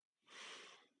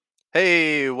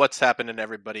Hey, what's happening,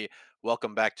 everybody?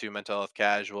 Welcome back to Mental Health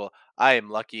Casual. I am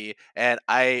Lucky, and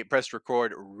I pressed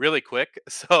record really quick,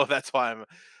 so that's why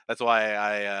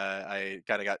I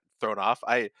kind of got thrown off.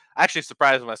 I actually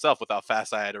surprised myself with how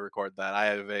fast I had to record that. I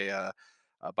have a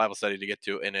Bible study to get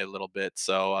to in a little bit,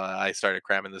 so I started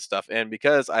cramming this stuff in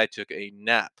because I took a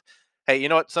nap. Hey, you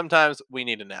know what? Sometimes we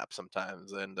need a nap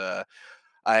sometimes, and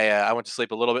I went to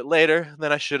sleep a little bit later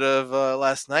than I should have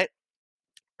last night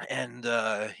and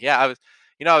yeah,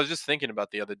 I was just thinking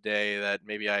about the other day that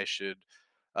maybe I should,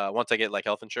 once I get like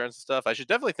health insurance and stuff, I should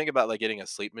definitely think about like getting a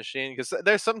sleep machine because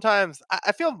there's sometimes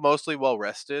I feel mostly well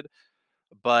rested,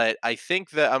 but I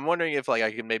think that I'm wondering if like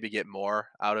I can maybe get more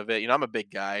out of it. I'm a big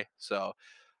guy, so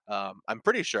I'm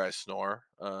pretty sure I snore.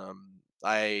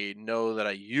 I know that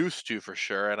I used to for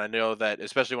sure, and I know that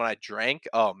especially when I drank.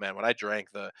 Oh man, when I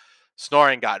drank, the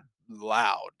snoring got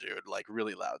loud, dude, like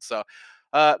really loud. So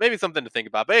maybe something to think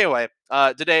about. But anyway,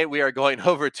 today we are going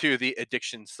over to the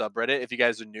addiction subreddit. If you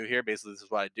guys are new here, basically this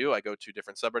is what I do. I go to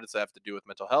different subreddits that have to do with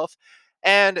mental health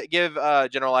and give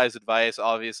generalized advice.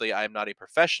 Obviously, I am not a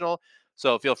professional,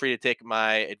 so feel free to take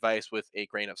my advice with a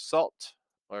grain of salt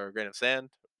or a grain of sand.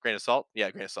 Grain of salt?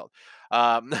 Yeah, grain of salt.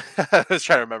 I was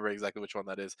trying to remember exactly which one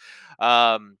that is.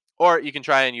 Or you can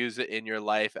try and use it in your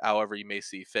life however you may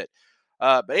see fit.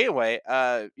 But anyway,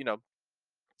 I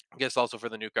guess also for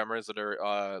the newcomers that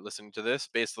are listening to this,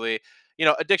 basically,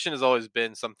 addiction has always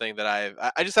been something that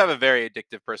I just have a very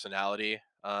addictive personality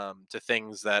to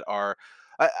things that are.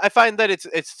 I find that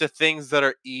it's to things that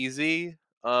are easy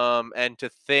and to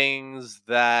things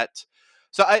that.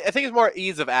 So I think it's more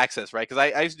ease of access, right?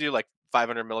 Because I used to do like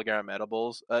 500 milligram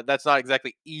edibles. That's not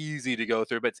exactly easy to go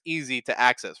through, but it's easy to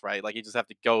access, right? Like you just have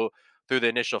to go through the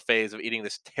initial phase of eating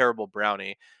this terrible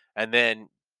brownie, and then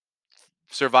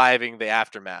surviving the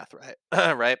aftermath,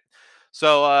 right? Right.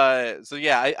 So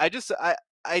yeah, I just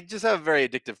have a very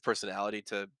addictive personality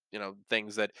to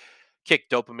things that kick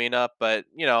dopamine up, but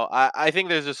I think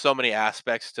there's just so many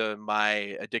aspects to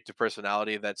my addictive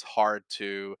personality that's hard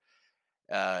to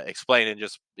explain in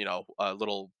just a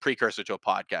little precursor to a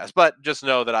podcast. But just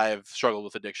know that I have struggled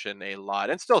with addiction a lot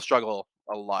and still struggle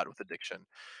a lot with addiction.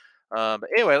 But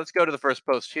anyway, let's go to the first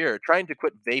post here. Trying to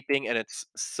quit vaping, and it's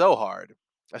so hard.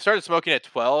 I started smoking at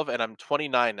 12, and I'm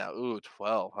 29 now. Ooh,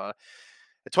 12, huh?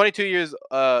 At 22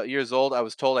 years old, I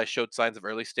was told I showed signs of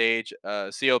early stage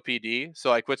COPD,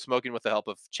 so I quit smoking with the help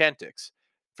of Chantix.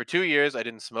 For 2 years, I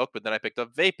didn't smoke, but then I picked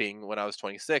up vaping when I was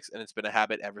 26, and it's been a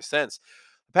habit ever since.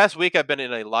 The past week, I've been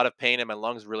in a lot of pain and my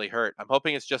lungs really hurt. I'm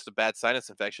hoping it's just a bad sinus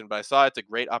infection, but I saw it's a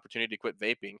great opportunity to quit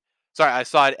vaping. Sorry, I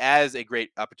saw it as a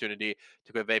great opportunity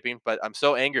to quit vaping, but I'm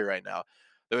so angry right now.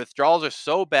 The withdrawals are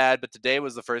so bad, but today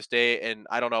was the first day in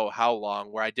I don't know how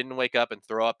long where I didn't wake up and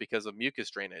throw up because of mucus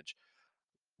drainage.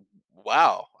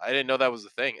 Wow, I didn't know that was a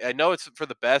thing. I know it's for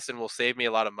the best and will save me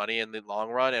a lot of money in the long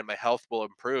run and my health will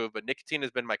improve, but nicotine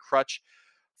has been my crutch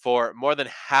for more than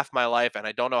half my life and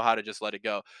I don't know how to just let it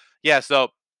go. Yeah, so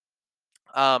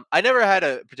I never had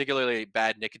a particularly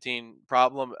bad nicotine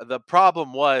problem. The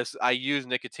problem was I used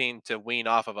nicotine to wean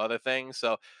off of other things.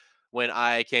 So when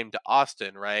I came to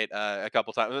Austin, right, a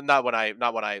couple times, not when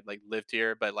I like lived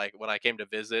here, but like when I came to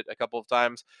visit a couple of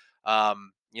times,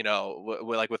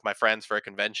 like with my friends for a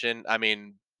convention. I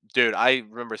mean, dude, I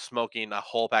remember smoking a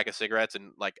whole pack of cigarettes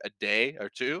in like a day or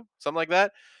two, something like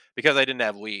that, because I didn't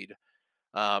have weed.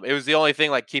 It was the only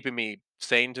thing like keeping me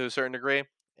sane to a certain degree,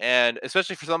 and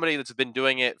especially for somebody that's been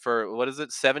doing it for what is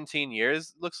it, 17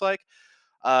 years? Looks like,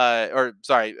 or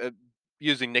sorry,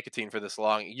 using nicotine for this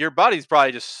long, your body's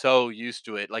probably just so used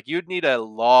to it. Like you'd need a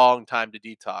long time to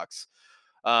detox.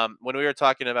 When we were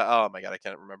talking about, oh my god, I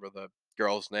can't remember the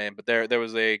girl's name, but there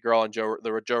was a girl on Joe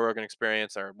Rogan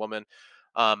Experience, or woman,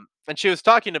 and she was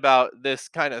talking about this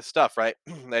kind of stuff, right?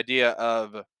 The idea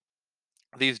of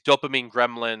these dopamine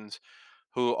gremlins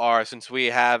who are, since we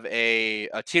have a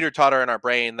teeter totter in our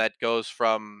brain that goes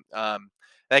from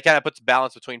that kind of puts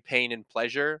balance between pain and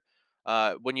pleasure.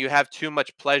 When you have too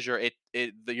much pleasure,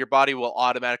 your body will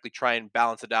automatically try and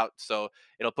balance it out, so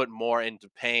it'll put more into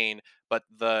pain. But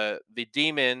the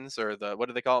demons, or the, what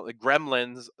do they call it, the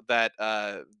gremlins that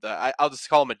I'll just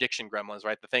call them addiction gremlins,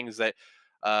 right? The things that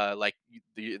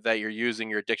that you're using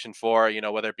your addiction for,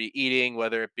 whether it be eating,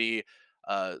 whether it be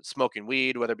smoking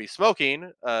weed, whether it be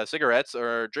smoking cigarettes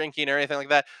or drinking or anything like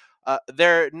that.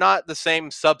 They're not the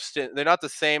same substance. They're not the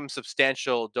same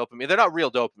substantial dopamine. They're not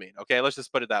real dopamine. Okay, let's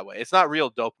just put it that way. It's not real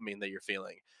dopamine that you're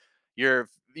feeling. You're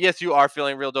Yes, you are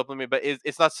feeling real dopamine, but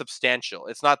it's not substantial.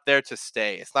 It's not there to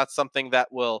stay. It's not something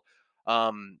that will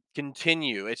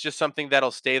continue. It's just something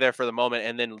that'll stay there for the moment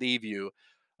and then leave you.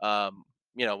 Um,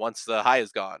 once the high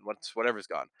is gone, once whatever's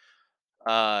gone.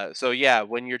 So yeah,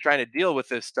 when you're trying to deal with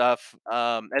this stuff,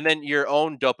 and then your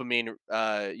own dopamine,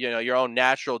 your own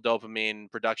natural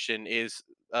dopamine production is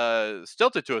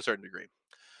stilted to a certain degree.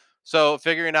 So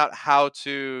figuring out how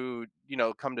to,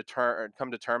 come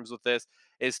to terms with this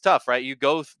is tough, right?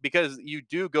 Because you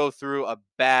do go through a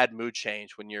bad mood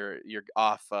change when you're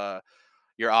off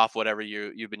whatever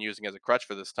you've been using as a crutch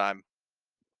for this time.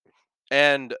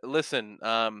 And listen,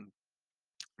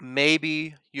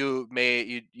 maybe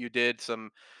you did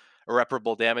some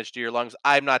irreparable damage to your lungs.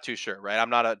 I'm not too sure, right? I'm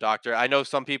not a doctor. I know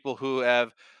some people who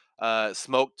have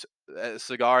smoked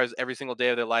cigars every single day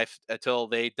of their life until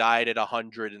they died at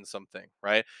 100 and something,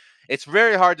 right? It's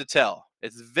very hard to tell.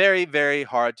 It's very, very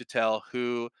hard to tell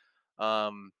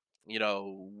um,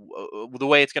 the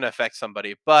way it's going to affect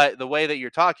somebody. But the way that you're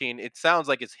talking, it sounds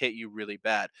like it's hit you really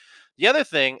bad. The other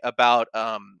thing about,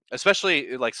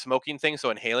 especially like smoking things, so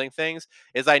inhaling things,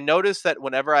 is I noticed that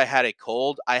whenever I had a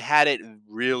cold, I had it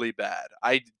really bad.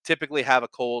 I typically have a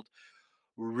cold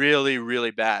really, really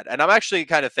bad, and I'm actually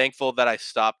kind of thankful that I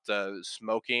stopped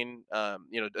smoking.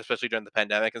 Especially during the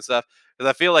pandemic and stuff, because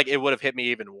I feel like it would have hit me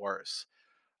even worse.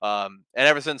 And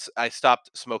ever since I stopped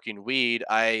smoking weed,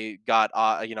 I got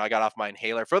off my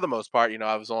inhaler for the most part.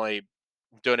 I was only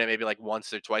doing it maybe like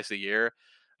once or twice a year,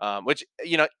 which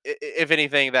if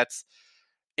anything,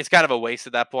 it's kind of a waste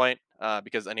at that point,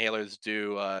 because inhalers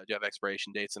do have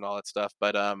expiration dates and all that stuff.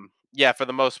 But yeah, for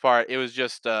the most part, it was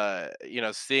just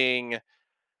seeing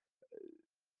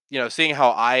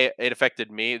how I it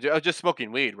affected me, just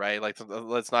smoking weed, right? Like,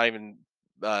 let's not even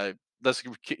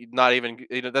not even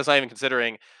that's not even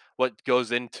considering what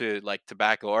goes into like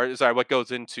tobacco, or sorry, what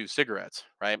goes into cigarettes,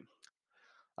 right?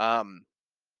 Um,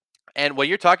 and what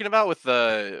you're talking about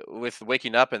with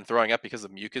waking up and throwing up because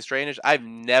of mucus drainage, I've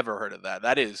never heard of that.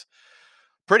 That is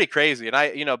pretty crazy.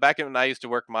 And back when I used to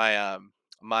work so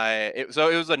it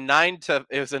was a 9 to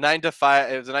 5, it was a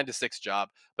 9 to 6 job,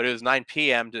 but it was 9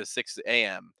 p.m. to 6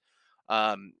 a.m.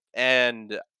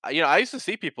 And I used to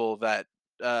see people that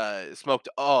smoked.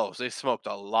 Oh, they smoked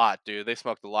a lot, dude. They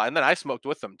smoked a lot, and then I smoked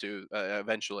with them too,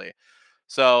 eventually.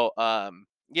 So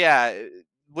yeah,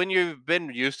 when you've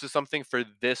been used to something for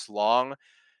this long,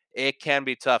 it can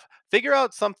be tough. Figure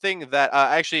out something that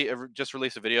I actually just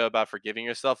released a video about forgiving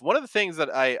yourself. One of the things that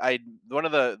one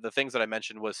of the things that I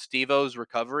mentioned was Steve-O's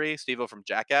recovery. Steve-O from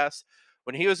Jackass.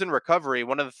 When he was in recovery,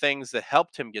 one of the things that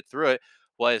helped him get through it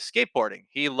was skateboarding.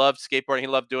 He loved skateboarding. He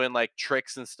loved doing like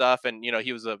tricks and stuff. And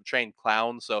he was a trained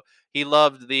clown, so he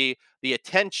loved the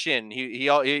attention.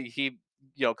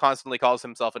 Constantly calls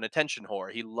himself an attention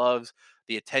whore. He loves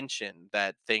the attention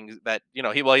that things that he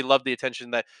loved the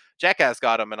attention that Jackass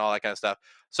got him and all that kind of stuff.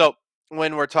 So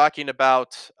when we're talking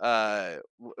about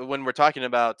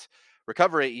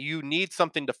recovery, you need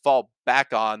something to fall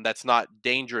back on that's not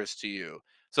dangerous to you.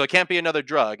 So it can't be another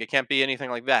drug. It can't be anything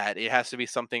like that. It has to be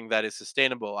something that is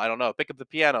sustainable. I don't know. Pick up the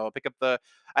piano. Pick up the.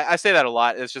 I say that a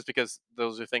lot. It's just because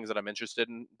those are things that I'm interested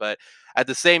in. But at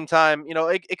the same time,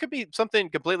 it could be something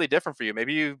completely different for you.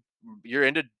 Maybe you're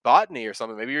into botany or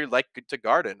something. Maybe you're like to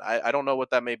garden. I don't know what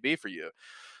that may be for you.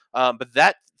 But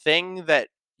that thing that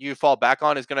you fall back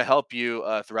on is going to help you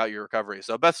throughout your recovery.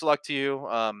 So best of luck to you.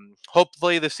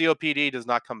 Hopefully the COPD does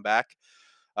not come back.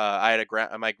 I had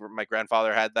my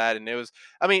grandfather had that, and it was.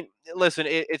 I mean, listen,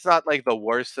 it's not like the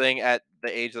worst thing at the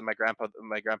age that my grandpa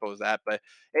was at, but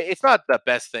it's not the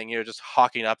best thing. Just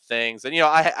hawking up things, and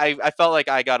I felt like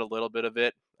I got a little bit of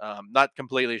it. Not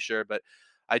completely sure, but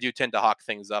I do tend to hawk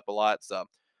things up a lot. So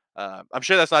I'm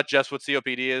sure that's not just what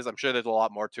COPD is. I'm sure there's a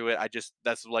lot more to it.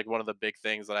 That's like one of the big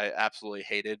things that I absolutely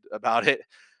hated about it.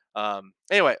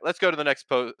 Anyway, let's go to the next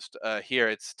post here.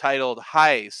 It's titled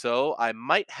 "Hi, so I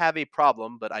might have a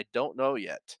problem, but I don't know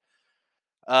yet."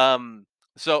 Um,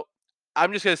 so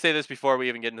I'm just gonna say this before we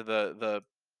even get into the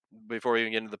before we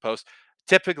even get into the post.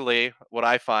 Typically, what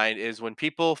I find is when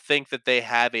people think that they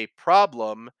have a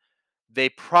problem, they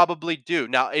probably do.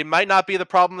 Now, it might not be the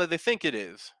problem that they think it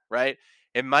is, right?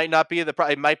 It might not be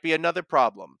it might be another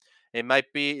problem. It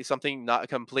might be something not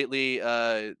completely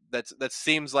that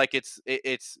seems like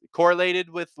it's correlated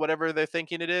with whatever they're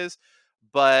thinking it is,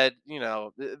 but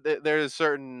there's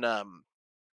certain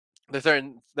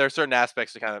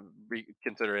aspects to kind of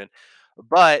consider in,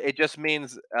 but it just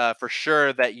means for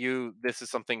sure that this is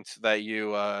something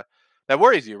that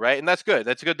worries you, right? And that's good.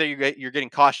 That's good that you're getting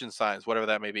caution signs, whatever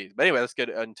that may be. But anyway, let's get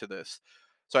into this.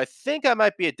 So I think I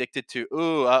might be addicted to.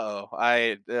 Ooh,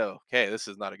 okay, this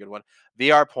is not a good one.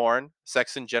 VR porn,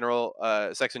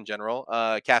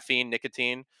 caffeine,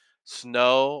 nicotine,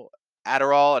 snow,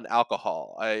 Adderall, and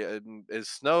alcohol. Is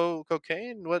snow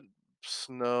cocaine? What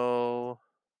snow?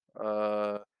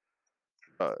 Uh,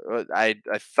 I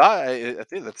thought I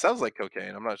think that sounds like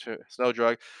cocaine. I'm not sure. It's no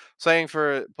drug. Saying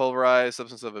for pulverized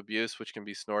substance of abuse, which can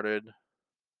be snorted.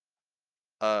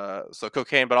 So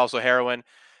cocaine, but also heroin,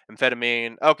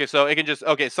 amphetamine. Okay, so it can just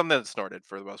okay something that's snorted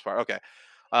for the most part. Okay,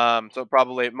 so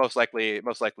probably most likely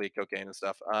cocaine and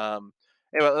stuff.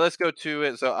 Anyway, let's go to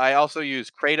it. So I also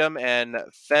use kratom and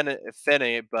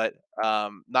phenny, but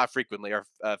not frequently, or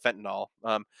fentanyl.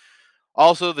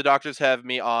 Also, the doctors have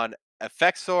me on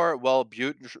Effexor,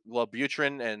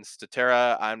 Wellbutrin, and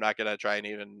Statera. I'm not gonna try and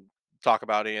even talk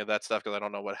about any of that stuff because I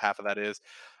don't know what half of that is.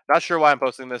 Not sure why I'm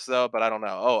posting this though, but I don't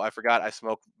know. Oh, I forgot I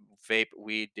smoke vape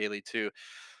weed daily too.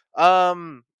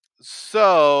 Um,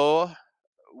 so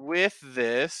with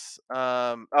this,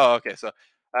 okay, so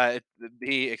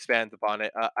he expands upon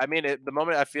it. I mean, at the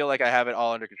moment, I feel like I have it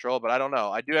all under control, but I don't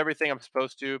know. I do everything I'm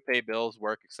supposed to, pay bills,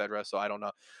 work, etc. So I don't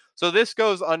know. So this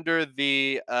goes under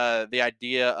the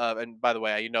idea of, and by the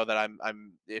way, you know that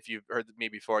I'm if you've heard me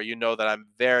before, you know that I'm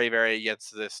very very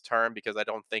against this term because I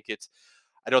don't think it's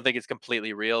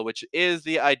completely real, which is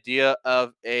the idea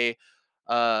of a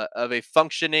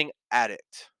functioning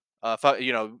addict.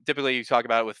 Typically you talk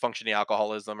about it with functioning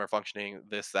alcoholism or functioning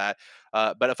this, that,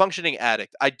 but a functioning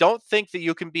addict. I don't think that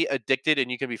you can be addicted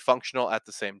and you can be functional at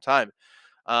the same time.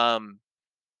 Um,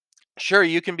 sure,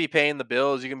 you can be paying the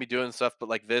bills, you can be doing stuff, but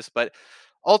like this, but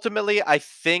ultimately, I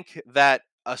think that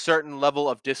a certain level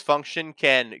of dysfunction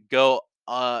can go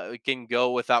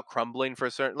without crumbling for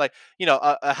a certain, like,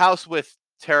 a house with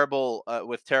terrible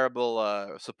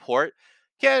support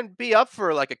can be up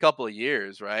for like a couple of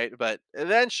years, right? But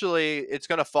eventually it's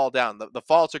going to fall down. The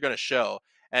faults are going to show,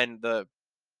 and the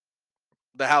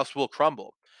house will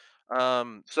crumble.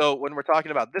 So when we're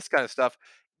talking about this kind of stuff,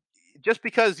 just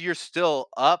because you're still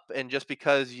up and just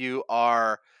because you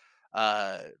are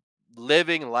uh,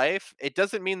 living life, it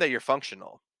doesn't mean that you're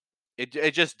functional.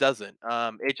 It just doesn't.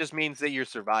 It just means that you're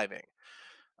surviving.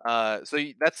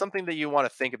 That's something that you want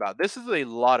to think about. This is a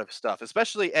lot of stuff,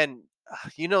 especially, and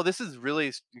this is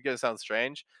really gonna sound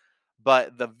strange,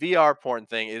 but the VR porn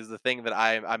thing is the thing that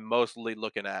I'm mostly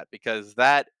looking at because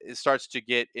that starts to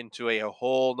get into a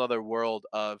whole nother world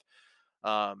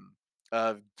um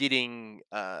of getting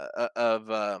of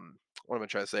what am I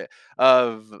trying to say,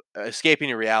 of escaping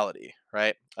your reality,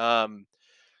 right?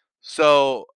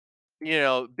 So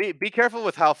be careful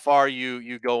with how far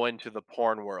you go into the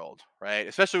porn world, right?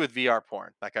 Especially with VR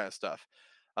porn, that kind of stuff.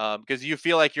 Because you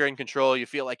feel like you're in control, you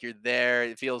feel like you're there,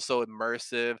 it feels so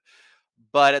immersive,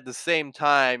 but at the same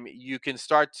time, you can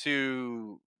start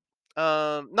to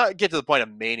not get to the point of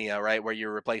mania, right, where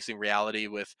you're replacing reality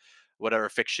with whatever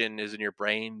fiction is in your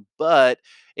brain, but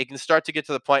it can start to get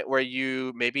to the point where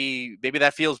you maybe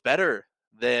that feels better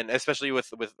than, especially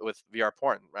with VR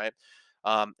porn, right?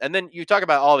 And then you talk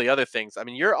about all the other things. I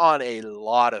mean, you're on a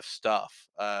lot of stuff.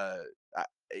 I,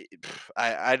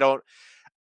 I don't.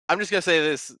 I'm just gonna say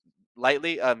this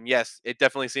lightly. Yes, it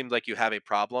definitely seems like you have a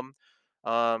problem.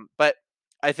 But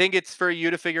I think it's for you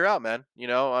to figure out, man.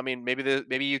 I mean,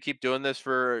 maybe you keep doing this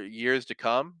for years to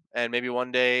come, and maybe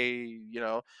one day,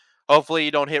 hopefully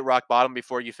you don't hit rock bottom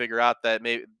before you figure out that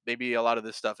maybe a lot of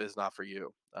this stuff is not for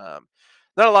you. Not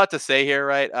a lot to say here,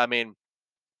 right? I mean,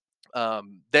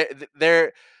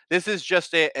 there. This is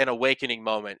just an awakening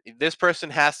moment. This person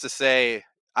has to say,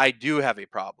 "I do have a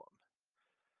problem."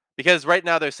 Because right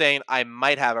now they're saying I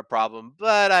might have a problem,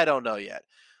 but I don't know yet.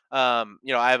 I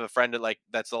have a friend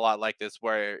that's a lot like this,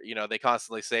 where they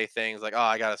constantly say things like, "Oh,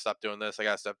 I gotta stop doing this, I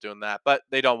gotta stop doing that," but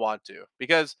they don't want to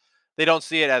because they don't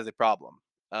see it as a problem.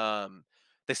 Um,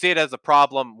 they see it as a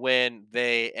problem when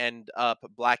they end up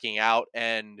blacking out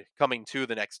and coming to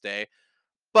the next day,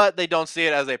 but they don't see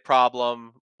it as a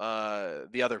problem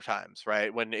the other times,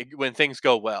 right? When things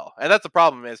go well, and that's the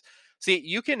problem. Is see,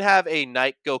 you can have a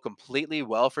night go completely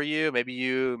well for you. Maybe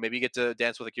you get to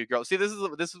dance with a cute girl. See, this is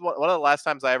one of the last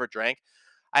times I ever drank.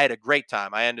 I had a great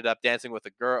time. I ended up dancing with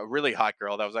a really hot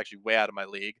girl that was actually way out of my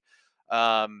league.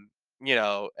 And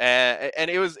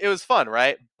it was fun,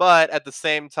 right? But at the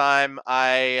same time,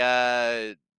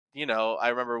 I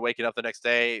remember waking up the next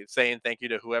day saying thank you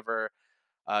to whoever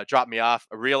dropped me off.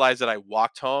 I realized that I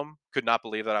walked home. Could not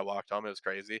believe that I walked home. It was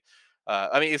crazy.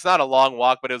 I mean, it's not a long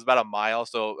walk, but it was about a mile.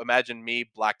 So imagine me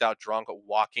blacked out drunk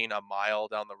walking a mile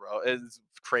down the road. It's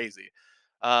crazy.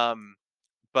 Um,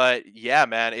 but yeah,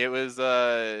 man, it was.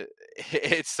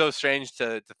 It's so strange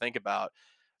to think about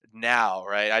now,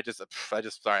 right? I just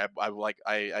sorry.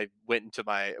 I went into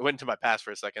my past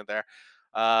for a second there.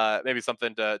 Maybe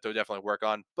something to definitely work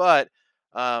on, but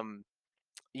um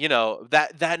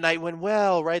that night went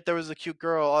well, right? There was a cute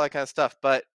girl, all that kind of stuff.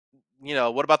 But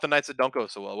what about the nights that don't go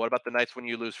so well? What about the nights when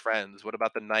you lose friends? What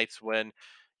about the nights when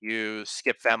You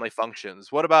skip family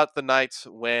functions. What about the nights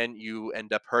when you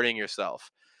end up hurting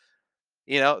yourself?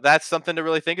 That's something to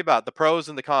really think about. The pros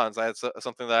and the cons. That's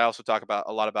something that I also talk about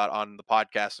a lot about on the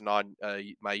podcast and on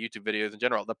my YouTube videos in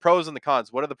general. The pros and the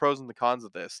cons. What are the pros and the cons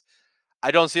of this?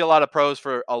 I don't see a lot of pros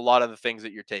for a lot of the things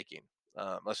that you're taking.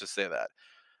 Let's just say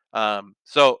that.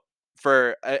 So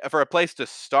for a place to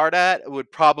start at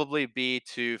would probably be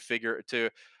to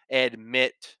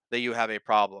admit that you have a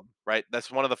problem, right?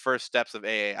 That's one of the first steps of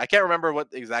AA. I can't remember what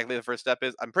exactly the first step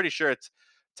is. I'm pretty sure it's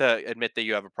to admit that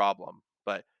you have a problem,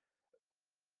 but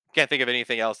can't think of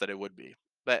anything else that it would be.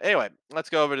 But anyway, let's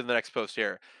go over to the next post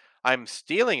here. I'm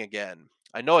stealing again.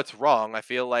 I know it's wrong. I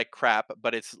feel like crap,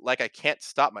 but it's like I can't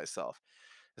stop myself.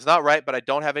 It's not right, but I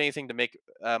don't have anything to make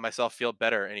myself feel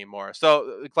better anymore.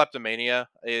 So kleptomania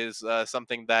is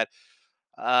something that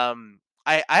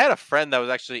I had a friend that was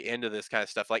actually into this kind of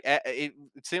stuff. Like it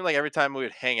seemed like every time we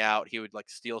would hang out, he would like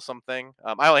steal something.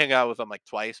 I only hung out with him like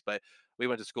twice, but we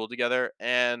went to school together,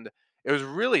 and it was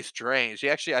really strange. He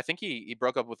actually, I think he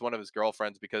broke up with one of his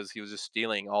girlfriends because he was just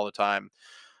stealing all the time.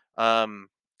 Um,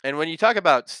 and when you talk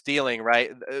about stealing,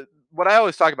 right? What I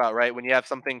always talk about, right? When you have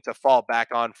something to fall back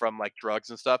on from like drugs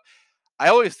and stuff, I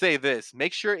always say this: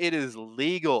 make sure it is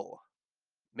legal.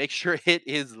 Make sure it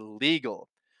is legal,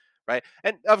 right?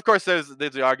 And of course, there's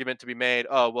the argument to be made.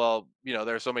 Oh well,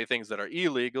 there are so many things that are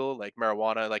illegal, like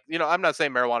marijuana. Like I'm not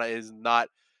saying marijuana is not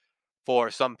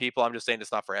for some people. I'm just saying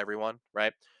it's not for everyone,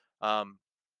 right? Um,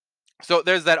 so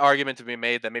there's that argument to be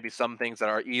made that maybe some things that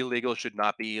are illegal should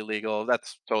not be illegal.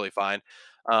 That's totally fine.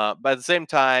 But at the same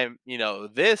time,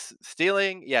 this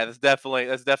stealing, yeah, that's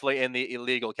definitely in the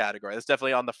illegal category. That's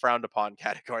definitely on the frowned upon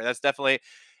category. That's definitely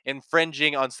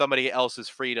infringing on somebody else's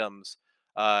freedoms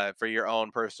for your own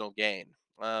personal gain.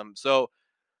 So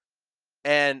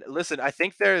and listen, I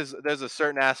think there's a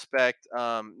certain aspect,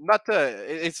 not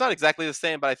to, it's not exactly the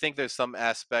same, but I think there's some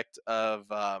aspect of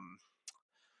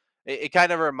it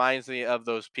kind of reminds me of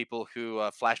those people who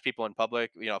flash people in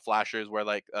public. Flashers where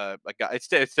like a guy. It's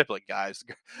typically guys.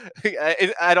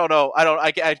 I don't know.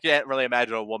 I can't really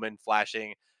imagine a woman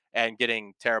flashing and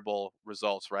getting terrible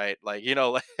results, right? Like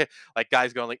like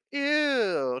guys going like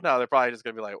ew. No, they're probably just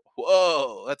gonna be like,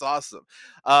 whoa, that's awesome.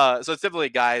 So it's typically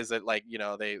guys that like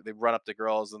they run up to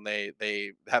girls and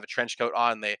they have a trench coat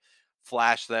on. They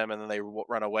flash them and then they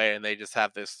run away and they just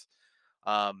have this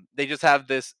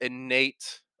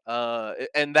innate,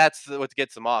 and that's what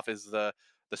gets them off is the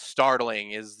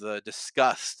startling, is the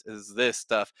disgust, is this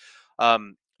stuff.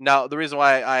 Now, the reason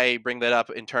why I bring that up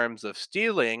in terms of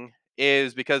stealing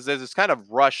is because there's this kind of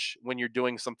rush when you're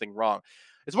doing something wrong.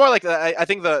 It's more like I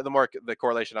think the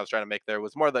correlation I was trying to make there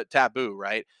was more the taboo,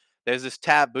 right? There's this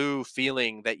taboo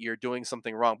feeling that you're doing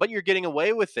something wrong, but you're getting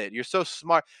away with it. You're so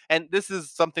smart, and this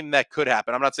is something that could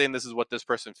happen. I'm not saying this is what this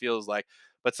person feels like,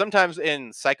 but sometimes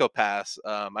in psychopaths,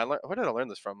 I learned, where did I learn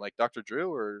this from? Like Dr.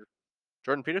 Drew or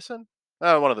Jordan Peterson?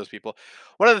 One of those people.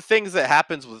 One of the things that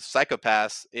happens with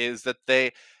psychopaths is that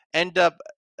they end up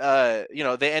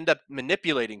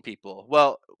manipulating people.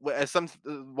 Well,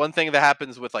 one thing that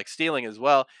happens with like stealing as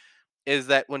well is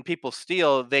that when people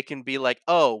steal, they can be like,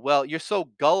 "Oh, well, you're so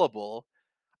gullible.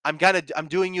 I'm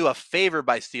doing you a favor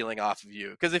by stealing off of you.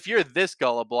 Because if you're this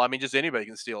gullible, I mean, just anybody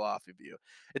can steal off of you."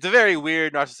 It's a very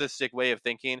weird narcissistic way of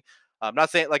thinking. I'm not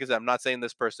saying, like I said, I'm not saying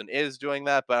this person is doing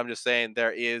that, but I'm just saying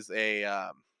there is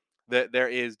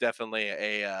definitely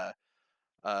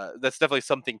that's definitely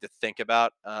something to think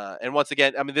about. And once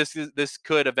again, I mean, this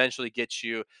could eventually get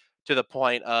you to the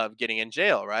point of getting in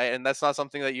jail, right? And that's not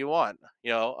something that you want,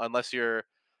 unless you're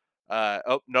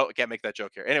oh no, I can't make that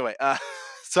joke here. Anyway,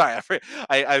 sorry,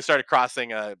 I started crossing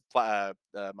my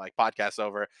podcast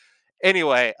over.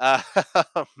 Anyway, but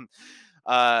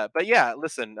yeah,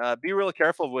 listen, be real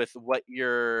careful with what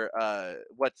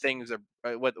things are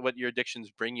what your addictions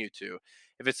bring you to.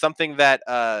 If it's something that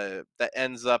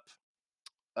ends up,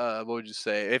 what would you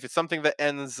say? If it's something that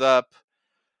ends up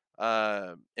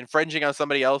infringing on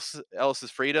somebody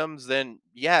else's freedoms, then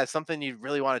yeah, it's something you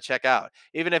really want to check out.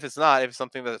 Even if it's not, if it's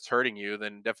something that's hurting you,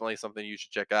 then definitely something you should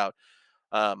check out.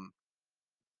 Um,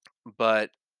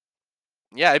 but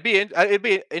yeah, it'd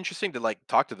be interesting to like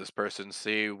talk to this person,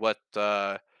 see what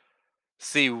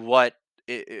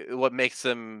makes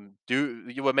them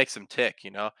what makes them tick.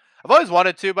 I've always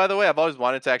wanted to. By the way, I've always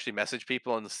wanted to actually message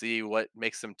people and see what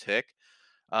makes them tick.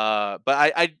 But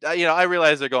I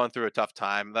realize they're going through a tough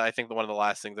time. I think one of the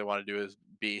last things they want to do is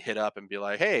be hit up and be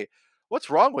like, "Hey, what's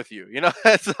wrong with you?"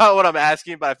 That's not what I'm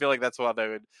asking, but I feel like that's why they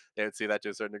would see that to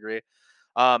a certain degree.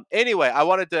 Anyway, I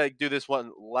wanted to do this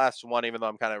one last one, even though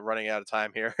I'm kind of running out of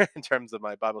time here in terms of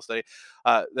my Bible study.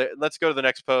 Let's go to the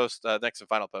next post, next and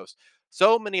final post.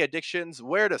 So many addictions.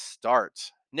 Where to start?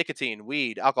 Nicotine,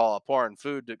 weed, alcohol, porn,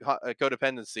 food,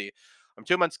 codependency. I'm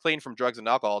 2 months clean from drugs and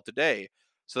alcohol today.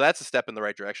 So that's a step in the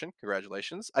right direction.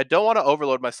 Congratulations. I don't want to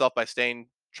overload myself by staying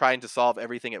trying to solve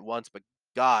everything at once, but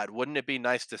God, wouldn't it be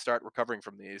nice to start recovering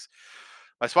from these?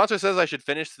 My sponsor says I should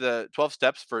finish the 12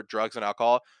 steps for drugs and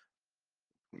alcohol,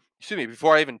 excuse me,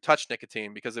 before I even touch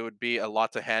nicotine because it would be a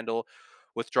lot to handle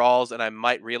withdrawals and I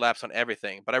might relapse on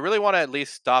everything. But I really want to at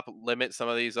least stop limit some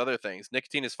of these other things.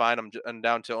 Nicotine is fine. I'm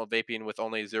down to vaping with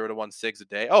only 0 to 1 cigs a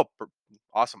day. Oh,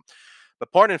 awesome.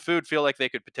 But porn and food feel like they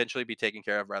could potentially be taken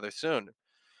care of rather soon.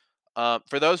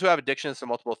 For those who have addictions to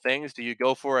multiple things, do you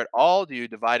go for it all? Do you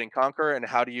divide and conquer? And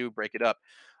how do you break it up?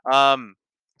 Um,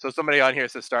 so somebody on here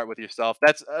says start with yourself.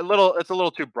 That's a little. It's a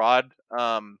little too broad.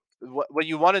 What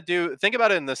you want to do? Think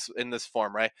about it in this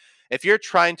form, right? If you're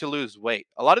trying to lose weight,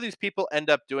 a lot of these people end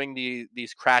up doing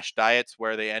these crash diets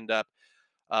where they end up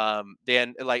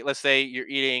then like let's say you're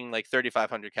eating like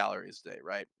 3,500 calories a day,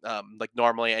 right? Like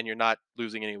normally, and you're not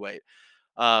losing any weight.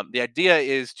 The idea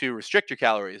is to restrict your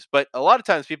calories, but a lot of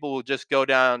times people will just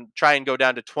try and go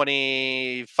down to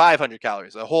 2,500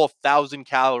 calories, a whole 1,000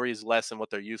 calories less than what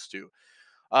they're used to.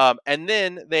 And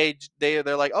then they're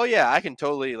like, oh yeah, I can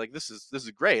totally like this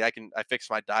is great. I fixed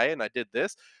my diet and I did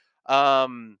this.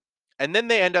 Um, and then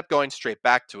they end up going straight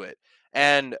back to it.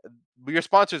 And your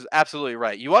sponsor is absolutely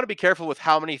right. You want to be careful with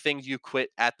how many things you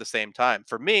quit at the same time.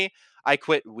 For me, I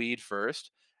quit weed first,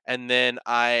 and then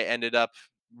I ended up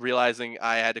realizing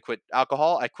I had to quit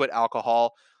alcohol. I quit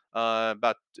alcohol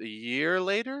about a year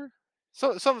later,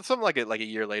 so something like a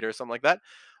year later, something like that.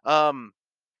 Um,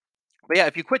 but yeah,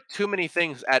 if you quit too many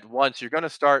things at once, you're going to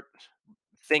start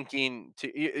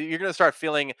you're going to start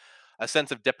feeling a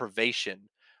sense of deprivation.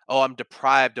 Oh, I'm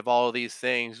deprived of all of these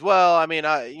things. Well, I mean,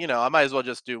 I might as well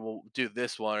just do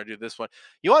this one or do this one.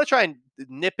 You want to try and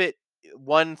nip it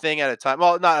one thing at a time.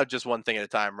 Well, not just one thing at a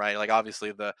time, right? Like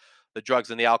obviously the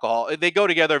drugs and the alcohol, they go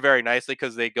together very nicely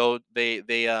because they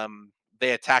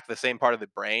attack the same part of the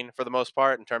brain for the most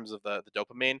part in terms of the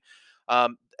dopamine.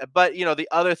 But the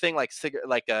other thing like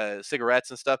cigarettes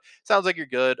and stuff sounds like you're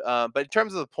good. But in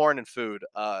terms of the porn and food,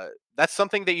 that's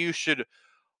something that you should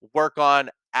work on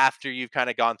after you've kind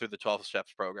of gone through the 12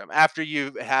 steps program, after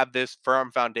you have this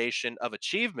firm foundation of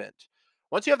achievement.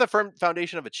 Once you have the firm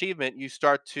foundation of achievement, you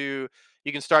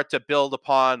can start to build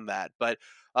upon that. But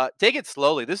take it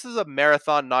slowly. This is a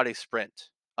marathon, not a sprint.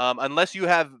 Unless you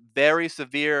have very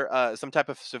severe, some type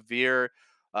of severe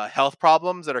health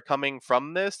problems that are coming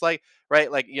from this, like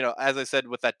right, like as I said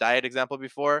with that diet example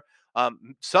before.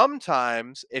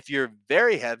 Sometimes if you're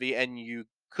very heavy and you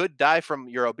could die from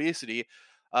your obesity,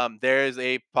 there's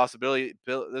a possibility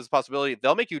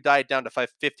they'll make you diet down to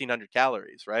 1,500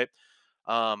 calories, right?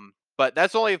 But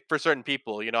that's only for certain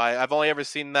people. I've only ever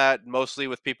seen that mostly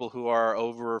with people who are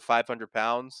over 500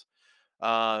 pounds.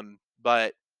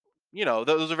 But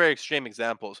those are very extreme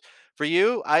examples. For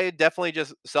you, I definitely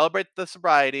just celebrate the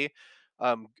sobriety,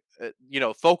 um,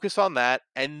 focus on that,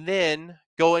 and then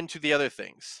go into the other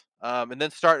things, and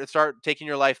then start taking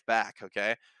your life back.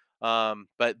 Okay.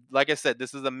 But like I said,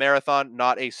 this is a marathon,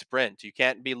 not a sprint. You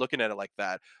can't be looking at it like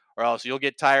that, or else you'll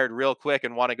get tired real quick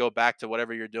and want to go back to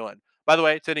whatever you're doing. By the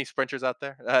way, to any sprinters out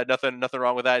there, nothing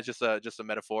wrong with that. It's just a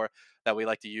metaphor that we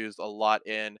like to use a lot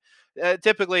in.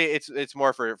 Typically, it's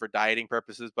more for dieting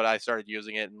purposes, but I started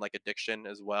using it in like addiction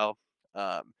as well.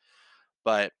 Um,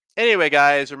 but anyway,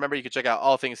 guys, remember you can check out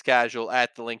all things casual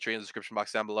at the link tree in the description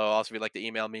box down below. Also, if you'd like to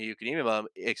email me, you can email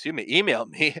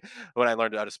me when I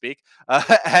learned how to speak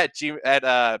at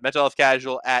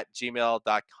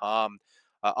mentalhealthcasual@gmail.com.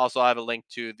 Also, I have a link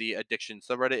to the addiction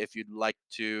subreddit if you'd like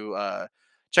to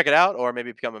check it out or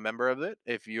maybe become a member of it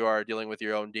if you are dealing with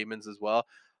your own demons as well.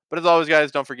 But as always,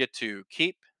 guys, don't forget to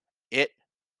keep it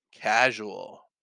casual.